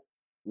like, well,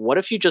 what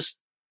if you just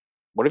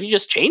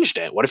changed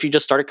it? What if you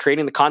just started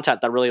creating the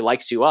content that really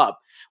lights you up?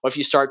 What if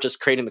you start just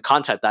creating the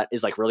content that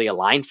is like really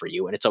aligned for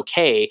you? And it's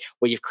okay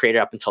what you've created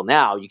up until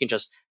now. You can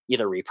just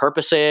either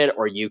repurpose it,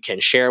 or you can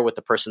share with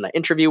the person that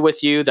interviewed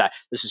with you that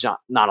this is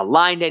not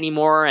aligned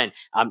anymore, and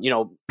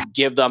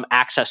give them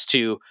access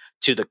to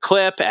the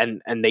clip,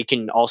 and they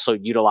can also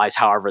utilize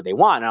however they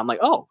want. And I'm like,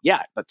 oh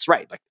yeah, that's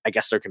right. Like, I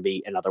guess there can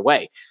be another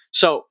way.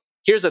 So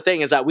here's the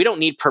thing is that we don't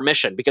need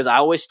permission, because I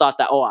always thought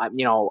that,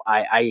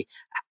 I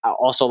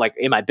also, like,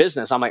 in my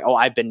business, I'm like, oh,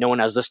 I've been known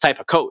as this type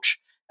of coach,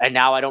 and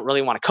now I don't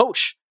really want to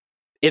coach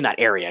in that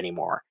area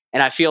anymore.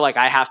 And I feel like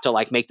I have to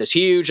like make this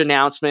huge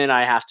announcement.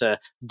 I have to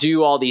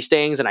do all these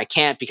things, and I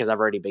can't, because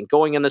I've already been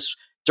going in this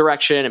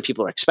direction and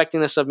people are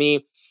expecting this of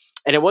me.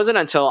 And it wasn't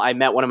until I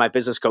met one of my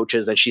business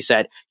coaches, and she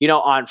said,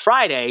 on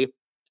Friday,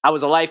 I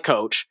was a life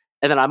coach.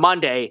 And then on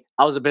Monday,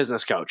 I was a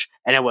business coach.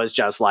 And it was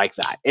just like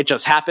that. It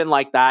just happened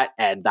like that.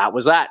 And that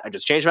was that. I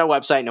just changed my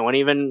website. No one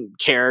even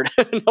cared.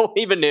 No one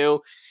even knew.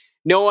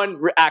 No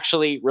one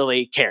actually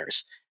really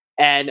cares.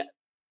 And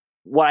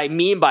what I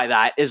mean by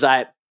that is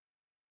that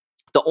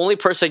the only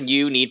person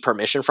you need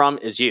permission from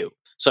is you.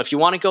 So if you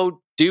want to go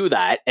do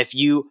that, if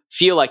you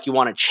feel like you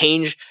want to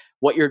change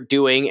what you're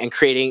doing and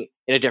creating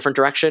in a different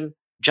direction,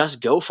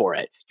 just go for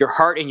it. Your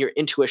heart and your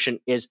intuition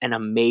is an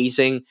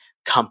amazing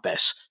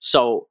compass.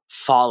 So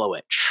follow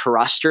it.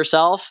 Trust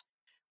yourself.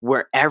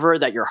 Wherever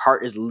that your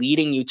heart is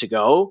leading you to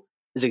go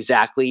is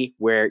exactly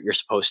where you're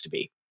supposed to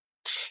be.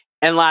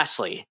 And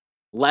lastly,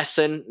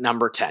 lesson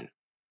number 10.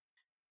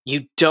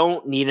 You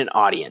don't need an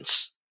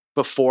audience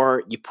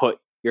before you put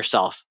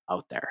yourself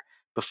out there,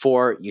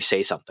 before you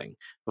say something,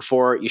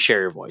 before you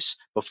share your voice,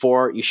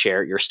 before you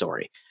share your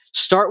story.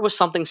 Start with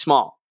something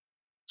small.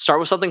 Start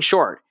with something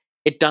short.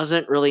 It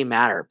doesn't really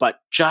matter, but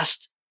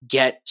just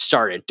get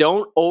started.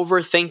 Don't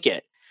overthink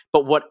it.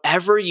 But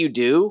whatever you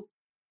do,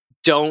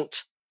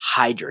 don't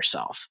hide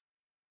yourself.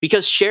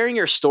 Because sharing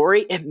your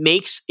story, it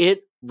makes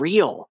it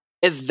real.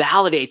 It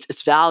validates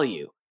its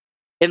value.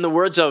 In the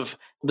words of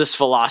this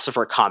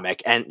philosopher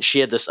comic, and she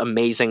had this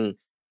amazing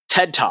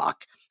TED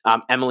Talk,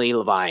 Emily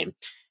Levine,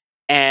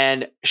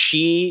 and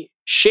she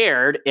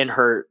shared in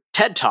her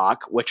TED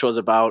Talk, which was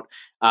about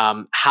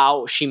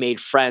how she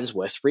made friends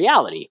with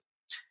reality.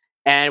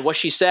 And what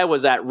she said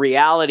was that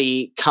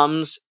reality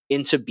comes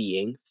into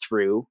being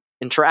through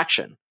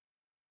interaction.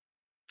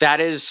 That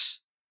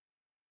is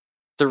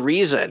the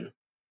reason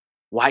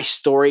why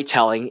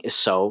storytelling is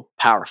so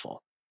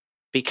powerful.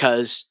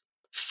 Because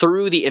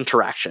through the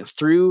interaction,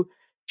 through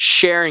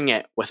sharing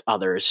it with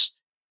others,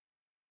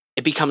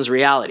 it becomes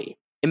reality.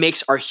 It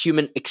makes our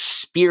human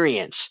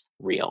experience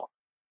real.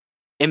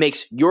 It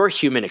makes your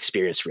human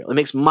experience real. It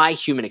makes my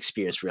human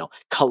experience real.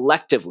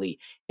 Collectively,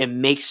 it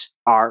makes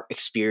our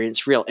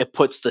experience real. It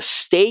puts the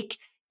stake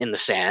in the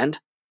sand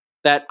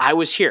that I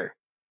was here,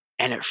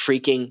 and it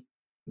freaking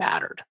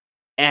mattered.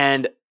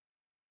 And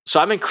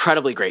so I'm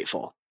incredibly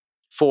grateful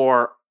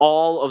for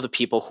all of the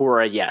people who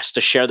are a yes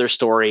to share their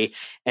story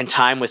and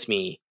time with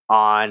me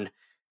on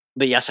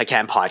the Yes I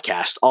Can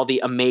podcast, all the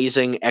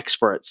amazing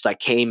experts that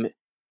came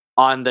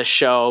on the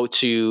show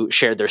to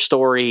share their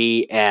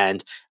story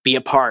and be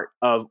a part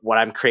of what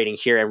I'm creating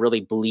here and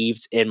really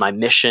believed in my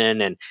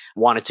mission and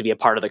wanted to be a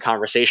part of the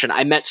conversation.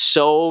 I met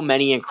so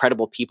many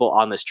incredible people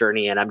on this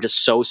journey, and I'm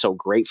just so, so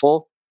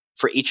grateful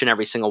for each and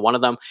every single one of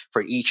them,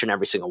 for each and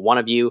every single one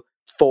of you,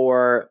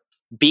 for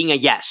being a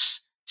yes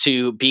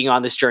to being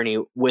on this journey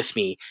with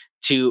me,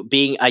 to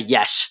being a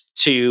yes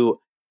to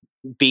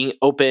being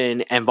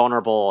open and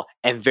vulnerable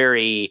and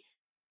very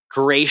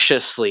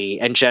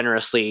graciously and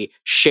generously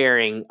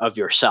sharing of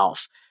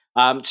yourself,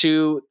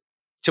 to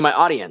my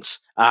audience,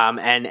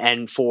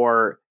 and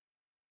for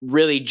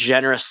really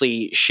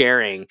generously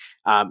sharing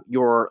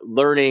your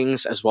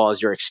learnings as well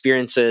as your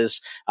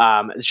experiences.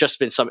 It's just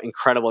been some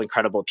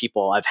incredible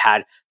people I've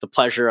had the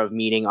pleasure of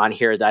meeting on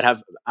here that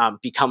have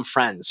become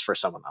friends for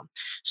some of them.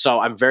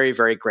 So I'm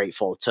very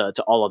grateful to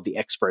all of the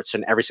experts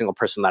and every single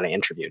person that I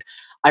interviewed.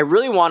 I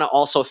really want to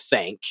also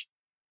thank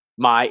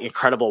my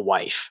incredible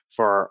wife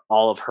for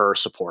all of her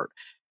support.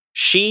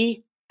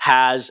 She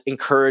has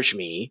encouraged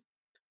me,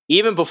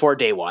 even before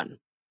day one,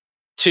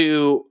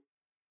 to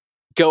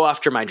go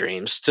after my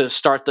dreams, to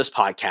start this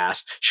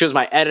podcast. She was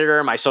my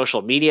editor, my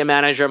social media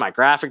manager, my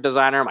graphic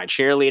designer, my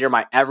cheerleader,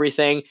 my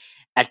everything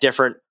at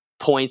different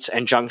points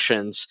and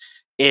junctions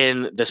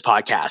in this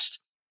podcast.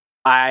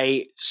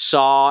 I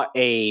saw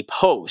a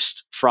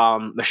post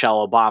from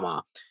Michelle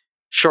Obama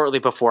shortly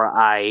before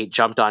I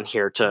jumped on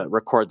here to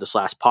record this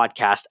last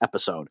podcast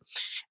episode.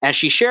 And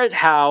she shared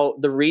how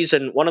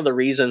one of the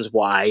reasons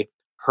why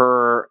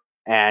her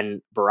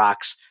and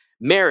Barack's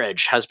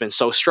marriage has been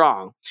so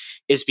strong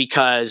is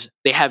because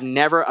they have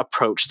never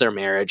approached their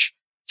marriage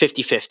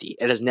 50-50.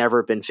 It has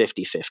never been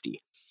 50-50.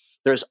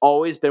 There's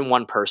always been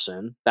one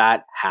person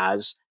that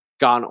has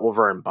gone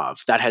over and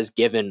above, that has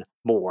given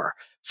more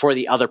for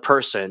the other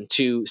person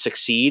to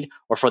succeed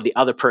or for the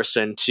other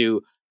person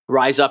to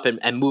rise up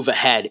and move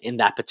ahead in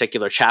that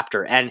particular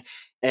chapter. And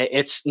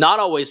it's not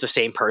always the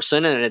same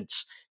person. And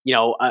it's,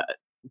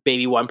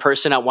 maybe one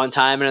person at one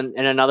time and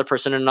another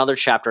person in another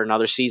chapter,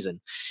 another season.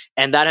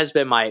 And that has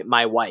been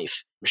my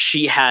wife.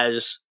 She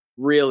has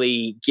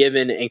really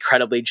given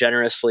incredibly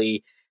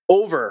generously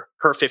over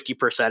her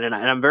 50%. And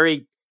I'm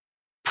very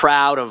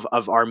proud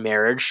of our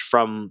marriage,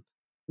 from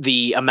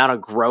the amount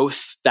of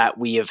growth that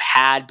we have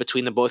had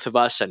between the both of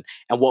us and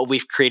what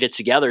we've created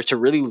together to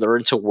really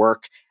learn to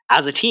work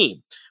as a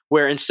team,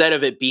 where instead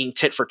of it being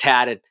tit for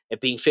tat and it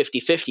being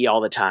 50-50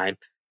 all the time,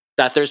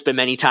 that there's been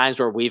many times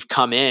where we've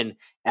come in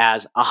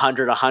as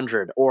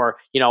 100, or,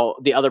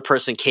 the other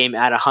person came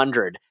at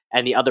 100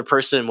 and the other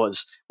person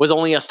was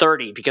only a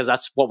 30 because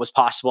that's what was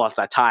possible at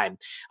that time.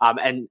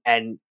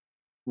 And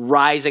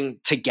rising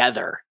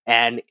together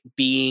and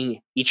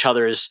being each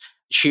other's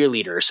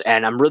cheerleaders.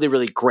 And I'm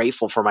really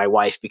grateful for my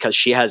wife, because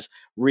she has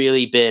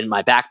really been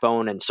my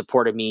backbone and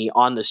supported me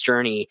on this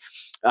journey,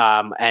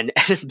 and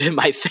been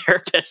my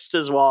therapist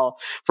as well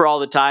for all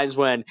the times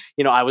when,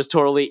 I was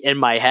totally in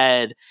my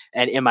head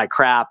and in my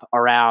crap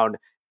around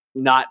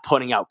not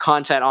putting out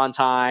content on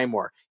time,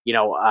 or,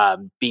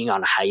 being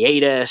on a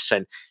hiatus.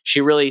 And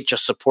she really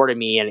just supported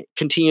me and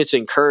continued to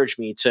encourage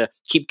me to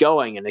keep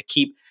going and to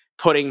keep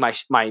putting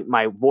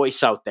my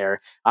voice out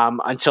there,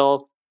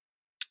 until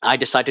I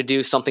decide to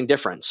do something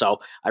different. So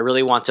I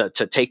really want to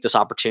take this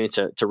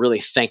opportunity to really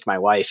thank my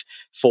wife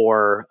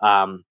for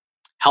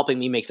helping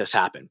me make this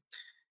happen.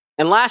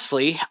 And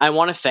lastly, I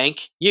want to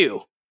thank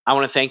you. I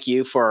want to thank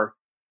you for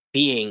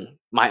being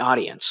my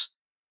audience.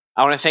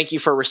 I want to thank you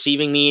for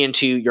receiving me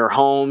into your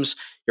homes,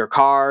 your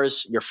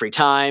cars, your free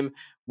time,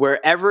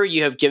 wherever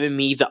you have given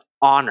me the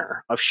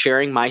honor of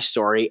sharing my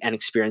story and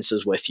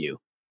experiences with you.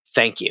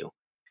 Thank you.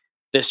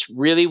 This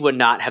really would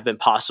not have been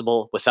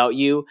possible without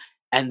you,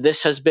 and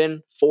this has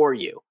been for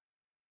you.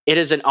 It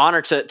is an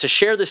honor to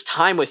share this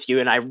time with you,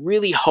 and I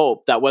really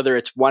hope that whether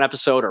it's one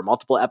episode or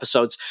multiple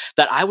episodes,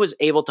 that I was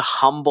able to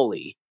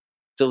humbly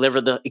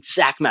deliver the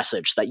exact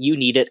message that you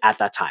needed at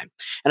that time.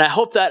 And I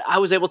hope that I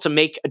was able to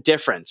make a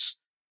difference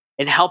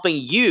in helping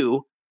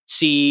you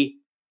see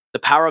the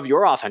power of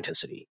your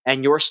authenticity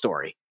and your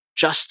story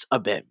just a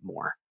bit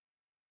more.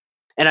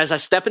 And as I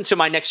step into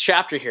my next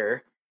chapter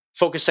here,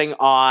 focusing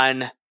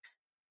on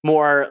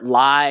more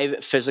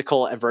live,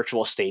 physical, and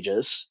virtual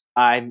stages,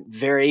 I'm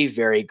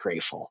very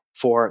grateful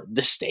for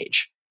this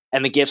stage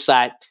and the gifts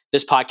that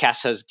this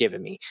podcast has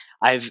given me.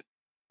 I've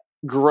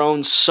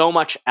grown so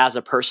much as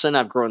a person.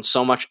 I've grown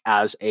so much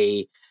as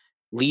a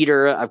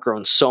leader. I've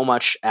grown so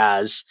much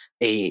as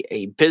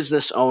a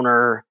business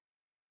owner.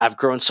 I've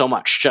grown so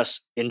much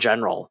just in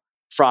general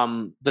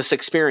from this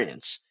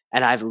experience.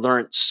 And I've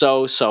learned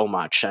so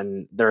much.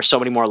 And there are so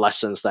many more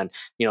lessons than,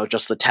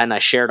 just the 10 I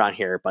shared on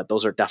here, but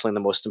those are definitely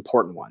the most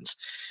important ones.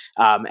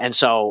 And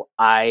so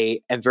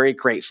I am very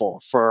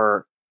grateful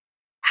for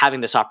having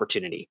this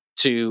opportunity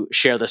to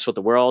share this with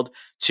the world,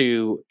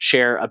 to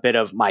share a bit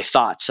of my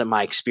thoughts and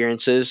my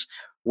experiences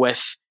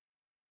with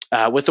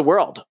the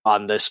world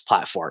on this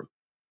platform.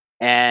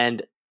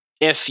 And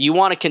if you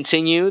want to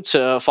continue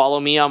to follow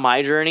me on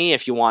my journey,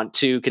 if you want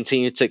to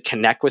continue to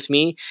connect with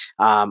me,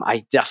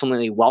 I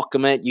definitely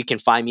welcome it. You can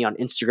find me on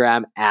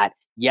Instagram at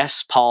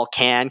Yes, Paul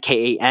Can,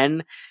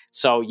 Kan.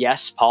 So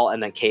yes, Paul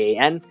and then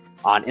Kan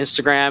on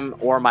Instagram,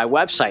 or my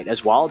website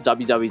as well,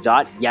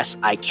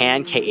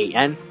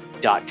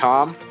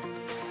 www.yesican.com.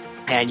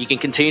 And you can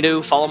continue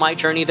to follow my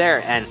journey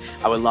there. And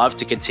I would love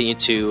to continue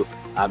to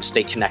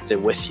stay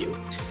connected with you.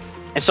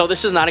 And so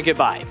this is not a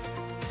goodbye,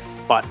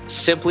 but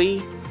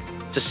simply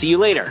to see you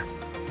later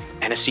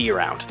and to see you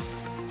around.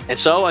 And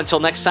so until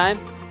next time,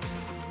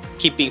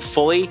 keep being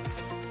fully,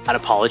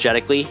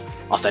 unapologetically,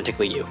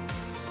 authentically you.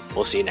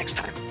 We'll see you next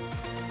time.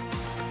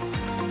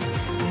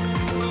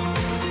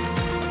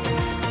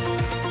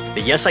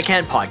 The Yes I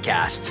Can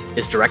podcast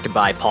is directed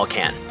by Paul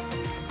Can.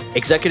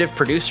 Executive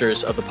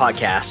producers of the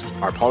podcast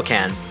are Paul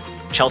Can,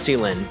 Chelsea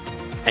Lynn,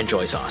 and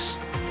JoySauce.